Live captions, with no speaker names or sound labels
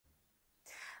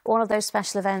One of those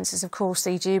special events is, of course,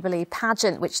 the Jubilee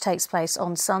pageant, which takes place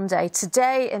on Sunday.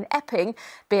 Today in Epping,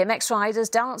 BMX riders,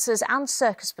 dancers and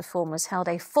circus performers held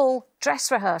a full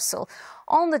dress rehearsal.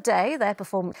 On the day, they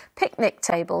performed picnic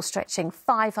tables stretching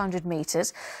 500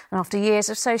 metres. And after years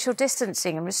of social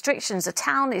distancing and restrictions, the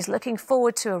town is looking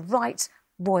forward to a right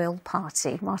royal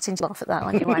party. Martin, laugh at that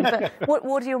on your mind. But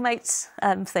what do your mates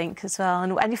think as well?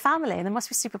 And your family? And they must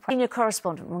be super proud. Senior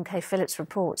correspondent Ron K. Phillips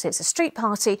reports it's a street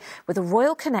party with a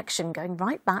royal connection going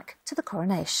right back to the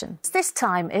coronation. This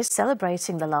time is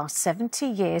celebrating the last 70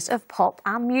 years of pop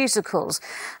and musicals.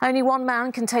 Only one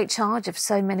man can take charge of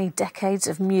so many decades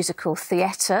of musical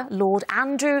theatre. Lord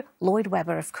Andrew Lloyd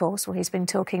Webber, of course. Well, he's been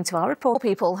talking to our report.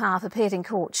 People have appeared in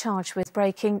court charged with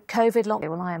breaking COVID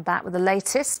lockdown. Well, I am back with the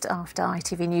latest after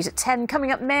ITV News at 10.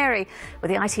 Coming up, Mary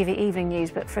with the ITV Evening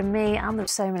News. But from me, and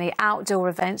there's so many outdoor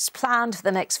events planned for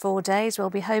the next 4 days. We'll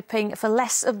be hoping for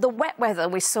less of the wet weather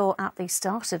we saw at the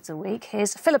start of the week.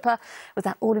 Here's Philippa with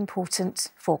that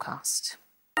all-important forecast.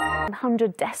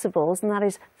 100 decibels, and that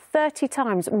is 30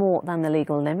 times more than the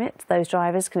legal limit. Those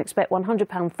drivers can expect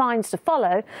 £100 fines to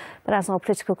follow, but as our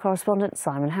political correspondent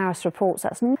Simon Harris reports,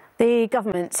 the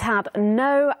government had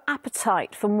no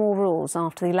appetite for more rules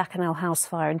after the Lacanau house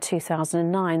fire in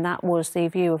 2009. That was the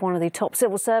view of one of the top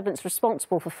civil servants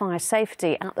responsible for fire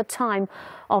safety at the time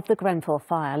of the Grenfell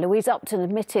fire. Louise Upton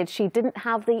admitted she didn't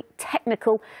have the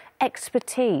technical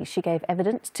expertise. She gave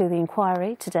evidence to the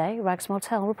inquiry today. Rags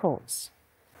Martell reports.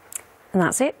 And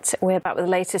that's it. We're back with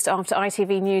the latest after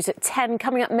ITV News at 10.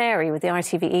 Coming up, Mary with the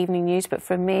ITV Evening News. But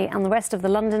from me and the rest of the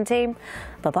London team,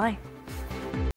 bye-bye.